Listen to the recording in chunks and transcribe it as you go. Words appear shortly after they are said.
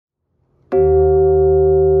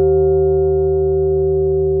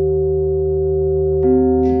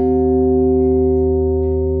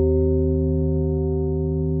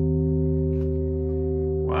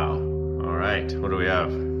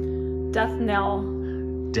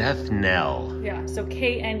Knell. Death Knell. Yeah, so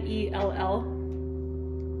K-N-E-L-L.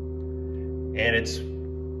 And it's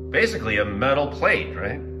basically a metal plate,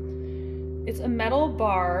 right? It's a metal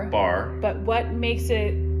bar. Bar. But what makes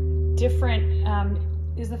it different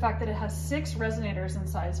is the fact that it has 6 resonators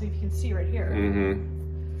inside, so you can see right here.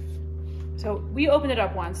 Mm-hmm. So we opened it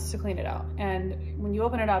up once to clean it out, and when you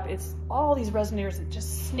open it up, it's all these resonators that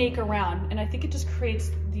just snake around, and I think it just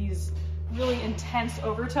creates these really intense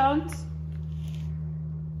overtones.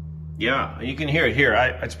 Yeah, you can hear it here.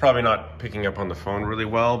 It's probably not picking up on the phone really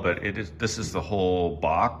well, but it is. This is the whole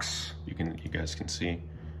box. You guys can see.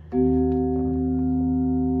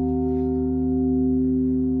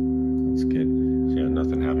 That's good. So yeah,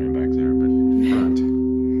 nothing happening back there, but front.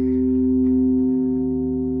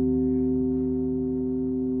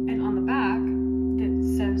 And on the back,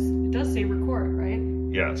 it does say record, right?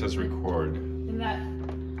 Yeah, it says record. And that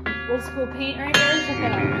old school paint right there. Check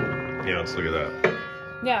that out. Yeah, let's look at that.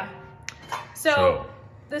 Yeah. So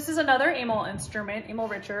this is another Emil instrument, Emil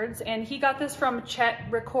Richards, and he got this from Chet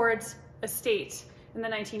Record's estate in the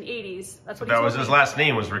 1980s. That's what that was his last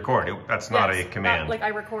name was Record. That's not a command. Like I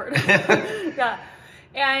record. Yeah.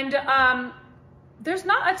 And there's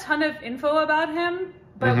not a ton of info about him,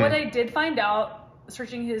 but what I did find out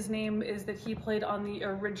searching his name is that he played on the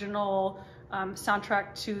original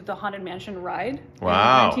soundtrack to the Haunted Mansion ride in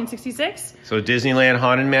 1966. So Disneyland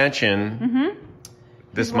Haunted Mansion.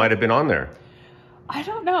 This might have been on there. I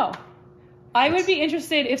don't know. I would be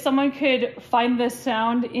interested if someone could find this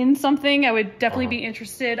sound in something. I would definitely be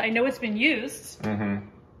interested. I know it's been used.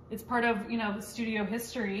 It's part of, the studio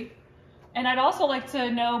history. And I'd also like to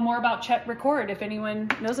know more about Chet Record if anyone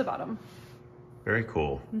knows about him. Very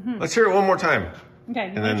cool. Let's hear it one more time.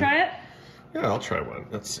 Okay, you want to try it? Yeah, I'll try one.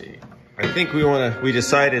 Let's see. I think we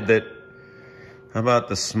decided that, how about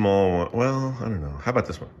the small one? Well, I don't know. How about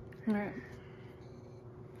this one? All right.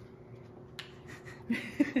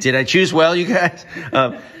 Did I choose well, you guys?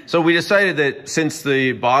 So we decided that since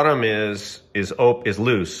the bottom is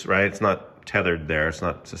loose, right? It's not tethered there. It's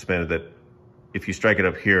not suspended. That if you strike it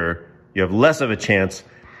up here, you have less of a chance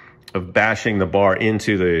of bashing the bar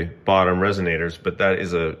into the bottom resonators, but that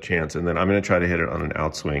is a chance. And then I'm going to try to hit it on an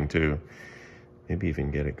outswing too. Maybe even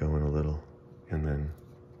get it going a little. And then,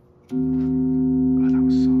 oh, that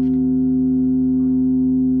was soft.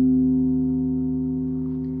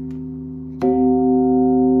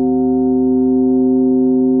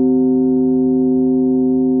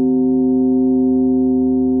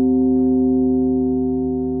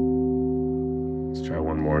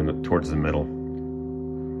 Towards the middle.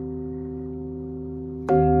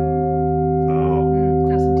 Oh.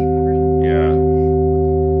 That's the deeper version. Yeah.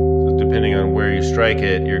 So depending on where you strike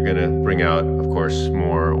it, you're gonna bring out, of course,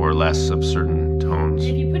 more or less of certain tones.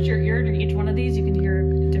 If you put your ear to each one of these, you can hear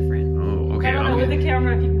it different. Oh, okay. I don't know with the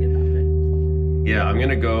camera if you can get that, but. Yeah,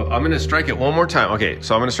 I'm gonna strike it one more time. Okay,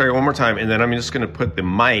 so I'm gonna strike it one more time, and then I'm just gonna put the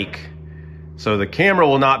mic, so the camera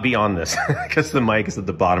will not be on this, because the mic is at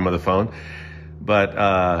the bottom of the phone.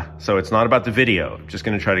 But, so it's not about the video. I'm just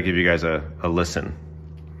going to try to give you guys a listen.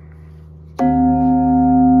 Two.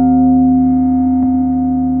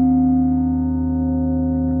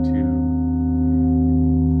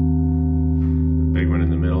 The big one in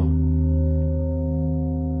the middle.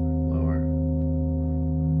 Lower.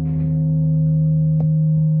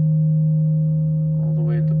 All the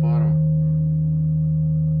way at the bottom.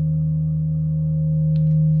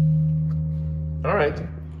 All right.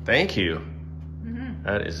 Thank you.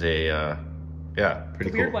 That is a, pretty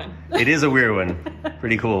cool. Weird one. It is a weird one.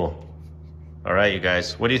 Pretty cool. All right, you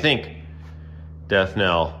guys. What do you think? Death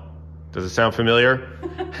Knell. Does it sound familiar?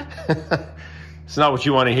 It's not what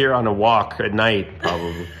you want to hear on a walk at night,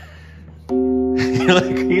 probably.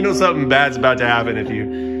 Something bad's about to happen if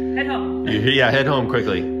you... Head home. Yeah, head home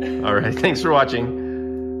quickly. All right, thanks for watching.